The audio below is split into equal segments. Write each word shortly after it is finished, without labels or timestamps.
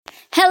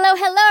Hello,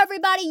 hello,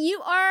 everybody.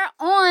 You are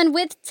on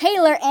with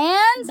Taylor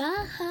and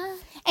Baha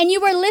you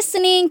were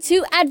listening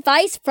to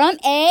advice from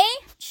a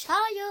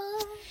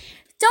child.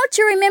 Don't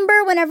you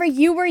remember whenever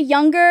you were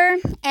younger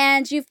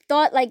and you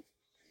thought like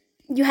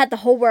you had the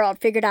whole world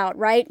figured out,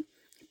 right?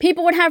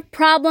 People would have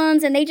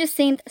problems and they just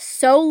seemed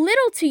so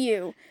little to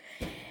you.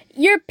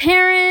 Your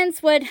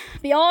parents would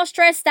be all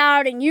stressed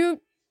out and you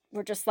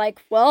were just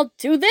like, well,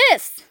 do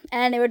this,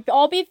 and it would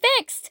all be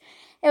fixed.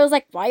 It was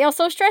like, why y'all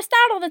so stressed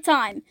out all the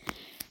time?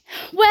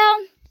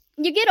 Well,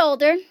 you get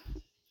older,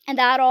 and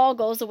that all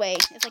goes away.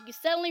 It's like you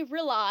suddenly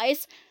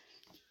realize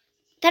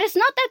that it's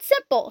not that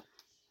simple.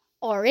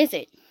 Or is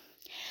it?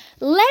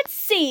 Let's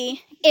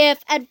see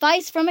if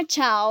advice from a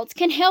child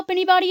can help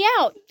anybody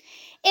out.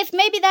 If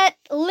maybe that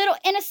little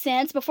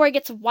innocence before it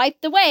gets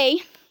wiped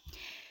away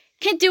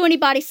can do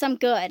anybody some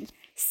good.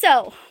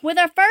 So, with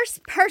our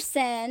first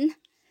person,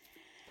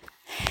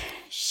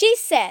 she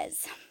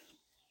says,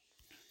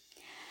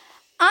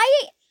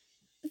 my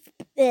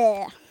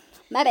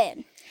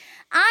bad.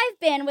 I've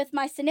been with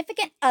my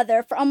significant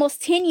other for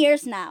almost 10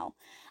 years now.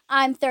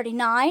 I'm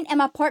 39 and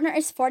my partner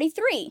is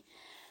 43.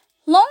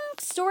 Long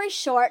story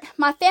short,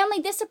 my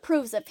family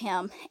disapproves of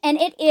him, and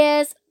it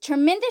is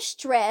tremendous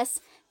stress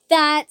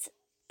that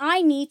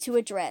I need to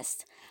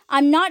address.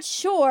 I'm not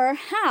sure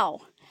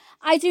how.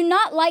 I do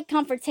not like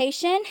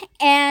confrontation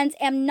and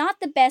am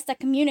not the best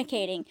at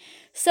communicating,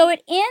 so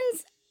it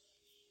ends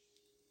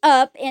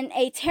up in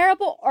a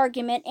terrible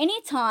argument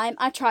anytime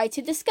I try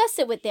to discuss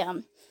it with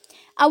them.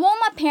 I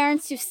want my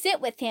parents to sit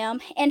with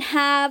him and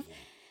have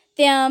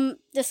them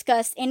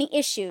discuss any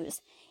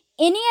issues.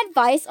 Any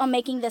advice on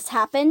making this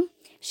happen?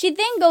 She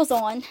then goes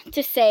on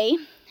to say,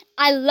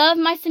 I love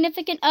my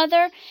significant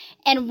other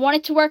and want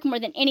it to work more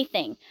than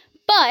anything.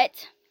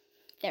 But,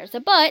 there's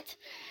a but,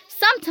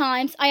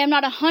 sometimes I am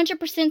not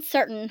 100%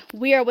 certain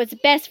we are what's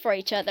best for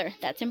each other.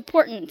 That's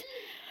important.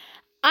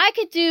 I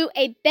could do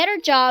a better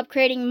job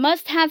creating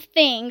must-have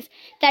things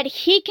that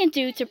he can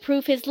do to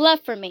prove his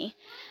love for me.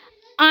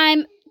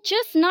 I'm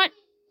just not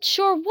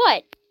sure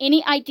what.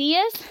 Any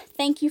ideas?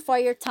 Thank you for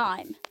your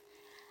time.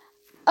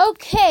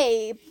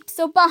 Okay,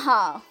 so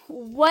Baha,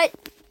 what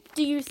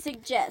do you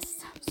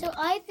suggest? So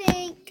I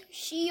think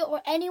she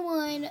or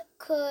anyone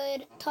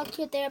could talk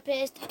to a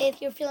therapist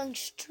if you're feeling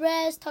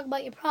stressed, talk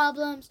about your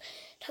problems,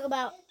 talk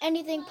about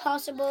anything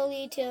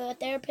possibly to a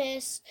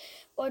therapist,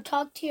 or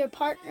talk to your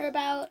partner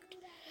about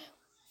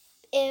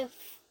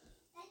if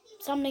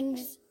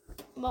something's,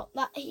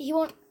 he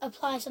won't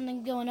apply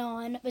something going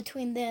on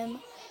between them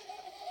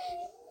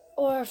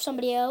or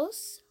somebody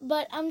else.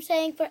 But I'm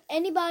saying for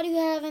anybody who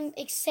having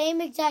the same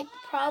exact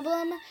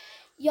problem,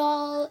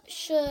 y'all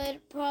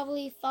should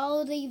probably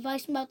follow the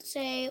advice I'm about to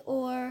say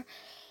or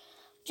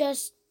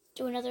just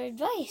do another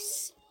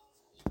advice.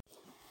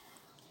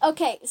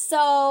 Okay,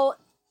 so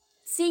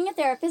seeing a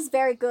therapist is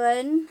very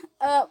good.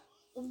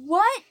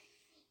 What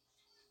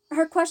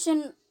her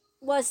question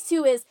was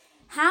too is,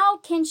 how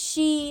can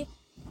she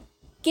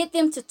get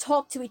them to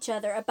talk to each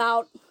other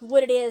about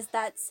what it is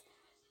that's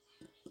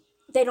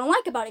they don't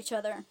like about each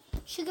other?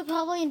 She could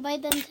probably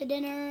invite them to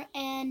dinner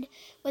and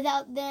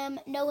without them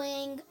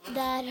knowing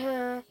that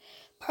her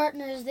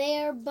partner is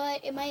there,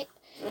 but it might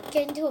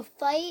get into a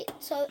fight,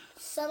 so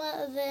some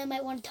of them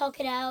might want to talk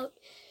it out,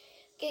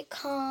 get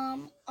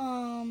calm,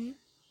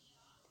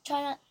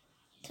 try not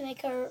to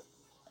make her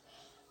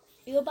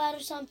feel bad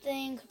or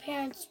something. Her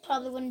parents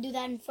probably wouldn't do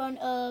that in front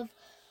of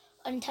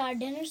an entire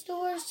dinner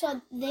store,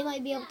 so they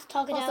might be able to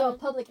talk it out. Also a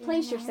public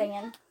place, you're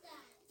saying?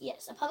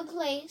 Yes, a public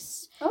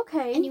place.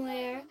 Okay.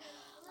 Anywhere.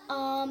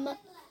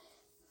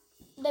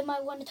 They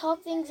might want to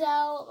talk things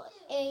out.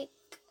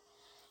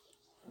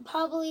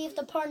 Probably if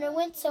the partner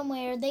went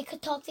somewhere, they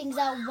could talk things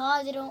out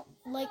why they don't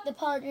like the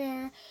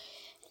partner.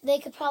 They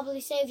could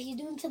probably say if he's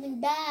doing something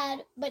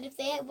bad, but if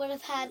they would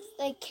have had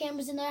like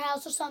cameras in their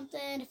house or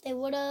something, if they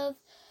would have.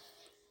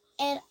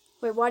 And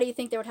wait, why do you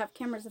think they would have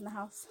cameras in the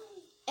house?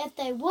 If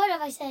they would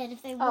have, I said,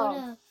 if they would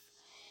have.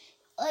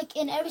 Like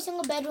in every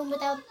single bedroom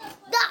without...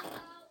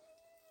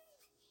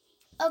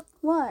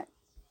 What?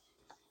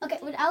 Okay,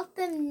 without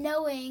them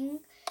knowing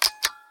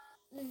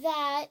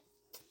that,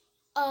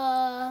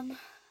 So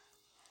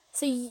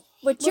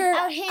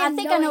I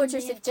think I know what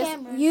you're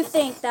suggesting. You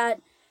think that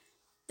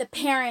the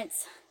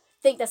parents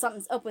think that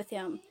something's up with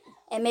him,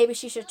 and maybe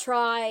she should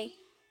try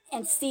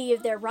and see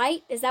if they're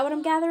right. Is that what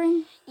I'm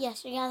gathering?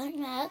 Yes, you're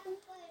gathering that.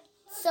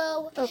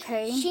 So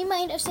okay, she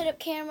might have set up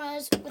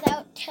cameras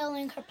without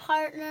telling her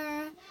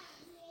partner.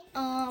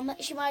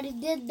 She might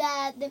have did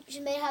that. Then she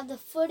may have the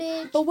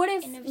footage. But what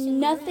if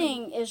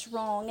nothing is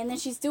wrong, and then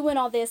she's doing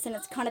all this, and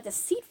it's kind of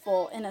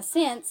deceitful in a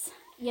sense,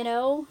 you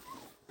know?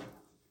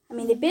 I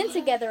mean, they've been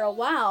together a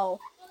while.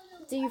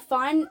 Do you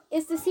find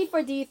it's deceitful,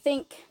 or do you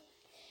think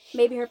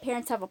maybe her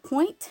parents have a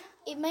point?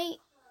 They might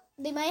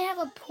have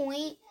a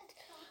point,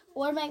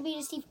 or it might be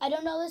deceitful. I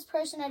don't know this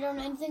person. I don't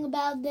know anything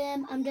about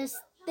them. I'm just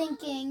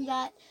thinking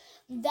that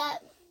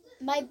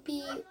might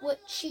be what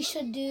she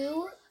should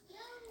do.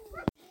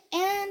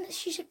 And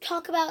she should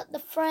talk about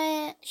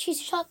she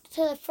should talk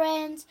to the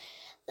friends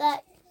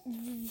that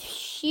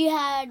she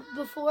had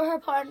before her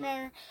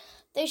partner,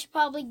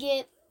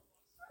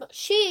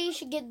 she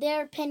should get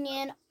their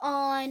opinion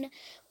on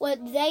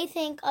what they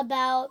think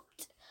about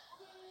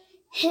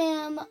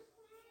him,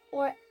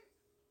 or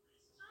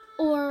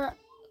or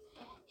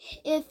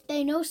if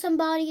they know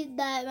somebody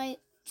that might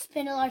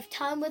spend a lot of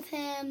time with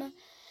him.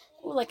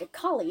 Or like a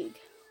colleague.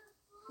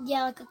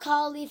 Yeah, like a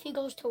colleague if he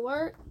goes to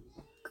work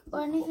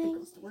or anything. He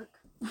goes to work.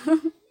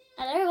 Not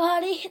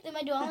everybody. They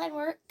might do online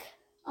work.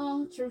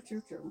 Oh, true.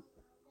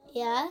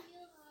 Yeah.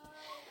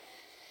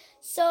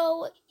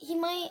 So he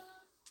might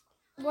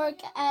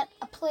work at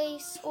a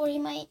place, or he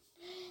might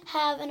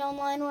have an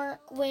online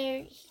work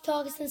where he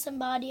talks to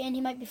somebody and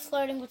he might be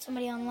flirting with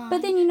somebody online.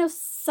 But then,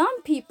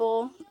 some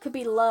people could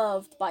be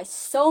loved by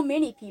so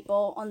many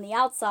people on the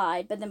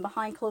outside, but then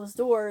behind closed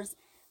doors,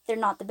 they're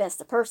not the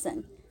best of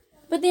person.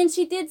 But then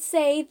she did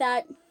say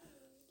that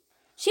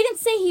she didn't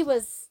say he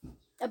was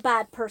a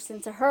bad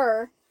person to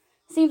her.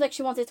 Seems like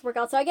she wants it to work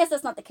out, so I guess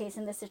that's not the case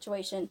in this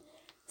situation.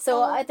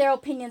 So their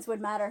opinions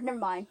would matter. Never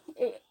mind.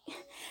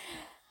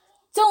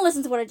 Don't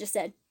listen to what I just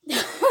said.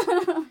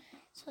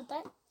 So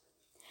that.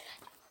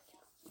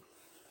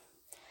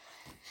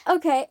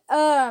 Okay,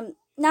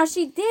 now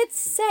she did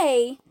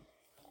say,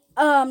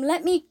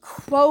 let me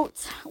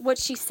quote what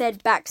she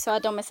said back so I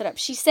don't mess it up.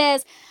 She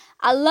says,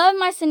 I love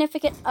my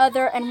significant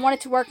other and want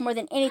it to work more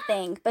than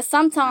anything, but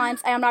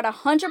sometimes I am not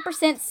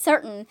 100%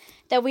 certain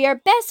that we are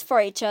best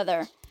for each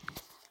other.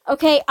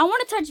 Okay, I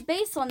want to touch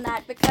base on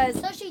that because...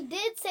 So she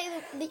did say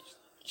that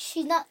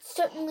she's not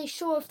certainly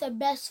sure if they're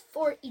best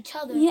for each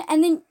other. Yeah,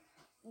 and then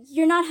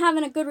you're not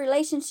having a good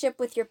relationship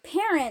with your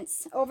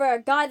parents over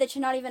a guy that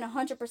you're not even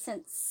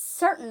 100%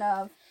 certain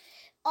of.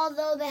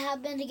 Although they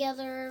have been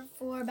together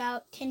for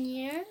about 10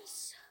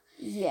 years.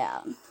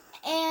 Yeah.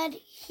 And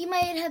he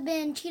might have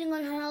been cheating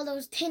on her all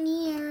those 10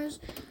 years.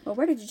 Well,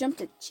 where did you jump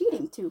to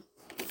cheating to?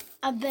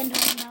 I've been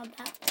talking about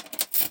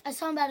that. I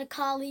saw about a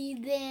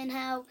colleague, then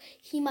how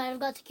he might have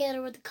got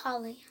together with the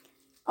colleague.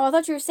 Oh, I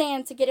thought you were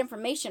saying to get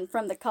information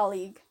from the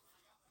colleague.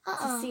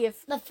 To see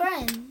if... The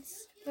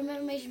friends. From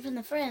information from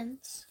the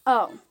friends.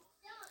 Oh,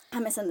 I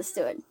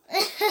misunderstood.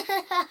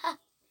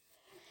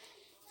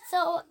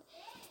 So,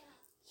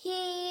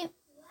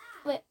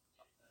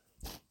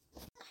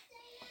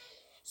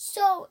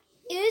 So,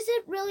 is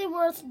it really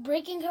worth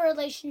breaking her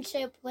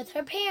relationship with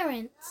her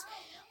parents?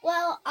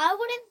 Well, I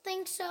wouldn't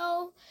think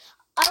so.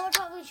 I would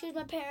probably choose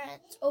my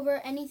parents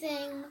over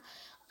anything.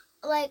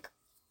 I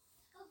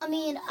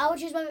would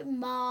choose my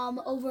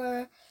mom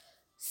over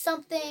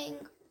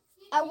something.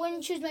 I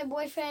wouldn't choose my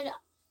boyfriend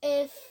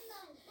if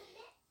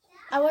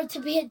I were to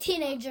be a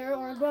teenager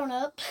or a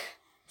grown-up.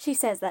 She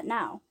says that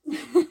now.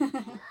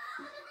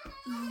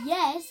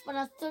 Yes, but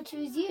I'll still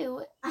choose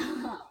you.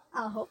 I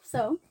hope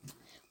so.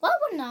 Why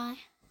wouldn't I?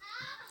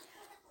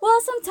 Well,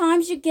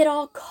 sometimes you get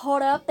all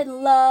caught up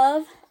in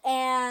love,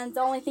 and the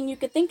only thing you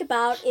could think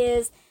about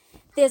is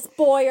this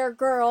boy or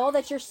girl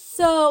that you're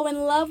so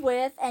in love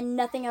with, and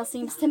nothing else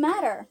seems to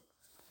matter.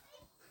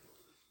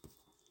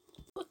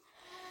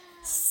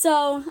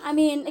 So,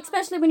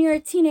 especially when you're a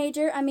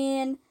teenager,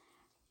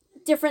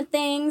 different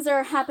things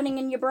are happening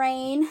in your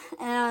brain,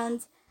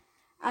 and,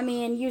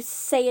 you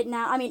say it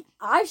now.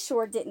 I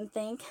sure didn't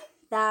think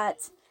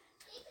that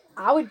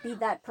I would be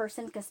that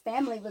person, because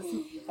family was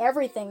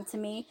everything to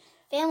me.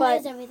 Family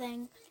is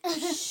everything.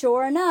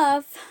 Sure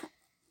enough,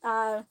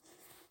 thought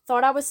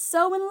I was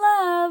so in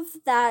love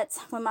that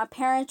when my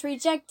parents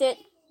rejected,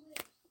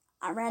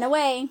 I ran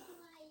away.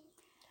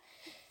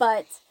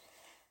 But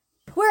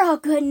we're all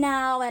good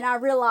now, and I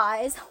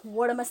realize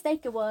what a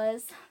mistake it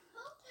was.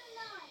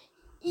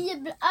 Yeah,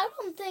 but I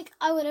don't think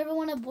I would ever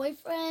want a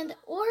boyfriend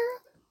or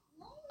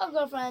a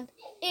girlfriend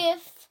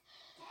if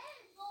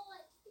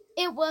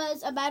it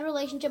was a bad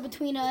relationship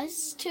between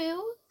us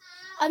two.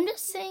 I'm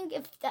just saying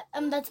if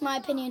that's my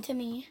opinion to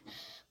me.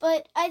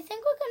 But I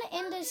think we're going to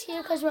end this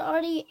here because we're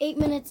already 8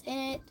 minutes in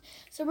it.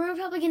 So we're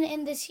probably going to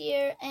end this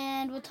here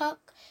and we'll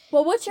talk.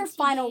 Well, what's your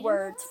final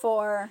words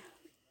for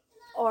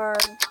our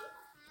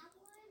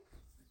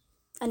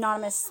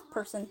anonymous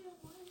person?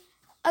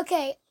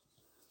 Okay.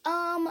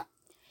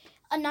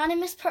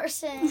 Anonymous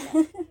person.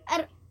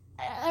 I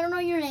don't know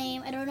your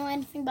name. I don't know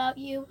anything about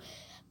you.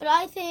 But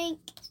I think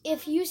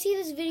if you see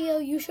this video,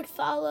 you should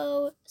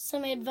follow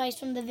some advice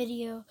from the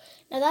video.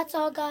 Now, that's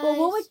all, guys. Well,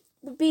 what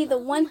would be the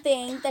one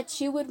thing that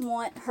you would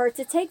want her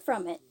to take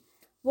from it?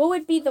 What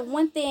would be the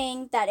one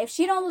thing that if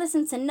she don't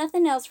listen to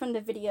nothing else from the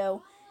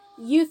video,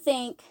 you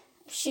think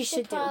she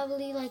should do?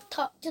 Probably,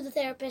 talk to the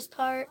therapist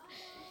part.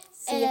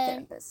 See a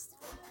therapist.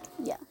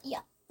 Yeah. Yeah,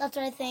 that's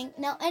what I think.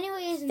 Now,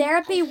 anyways.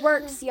 Therapy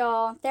works,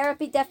 y'all.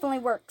 Therapy definitely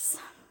works.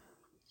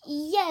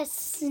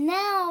 Yes,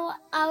 now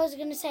I was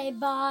going to say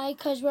bye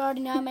because we're already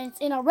 9 minutes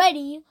in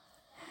already.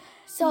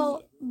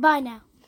 So, bye now.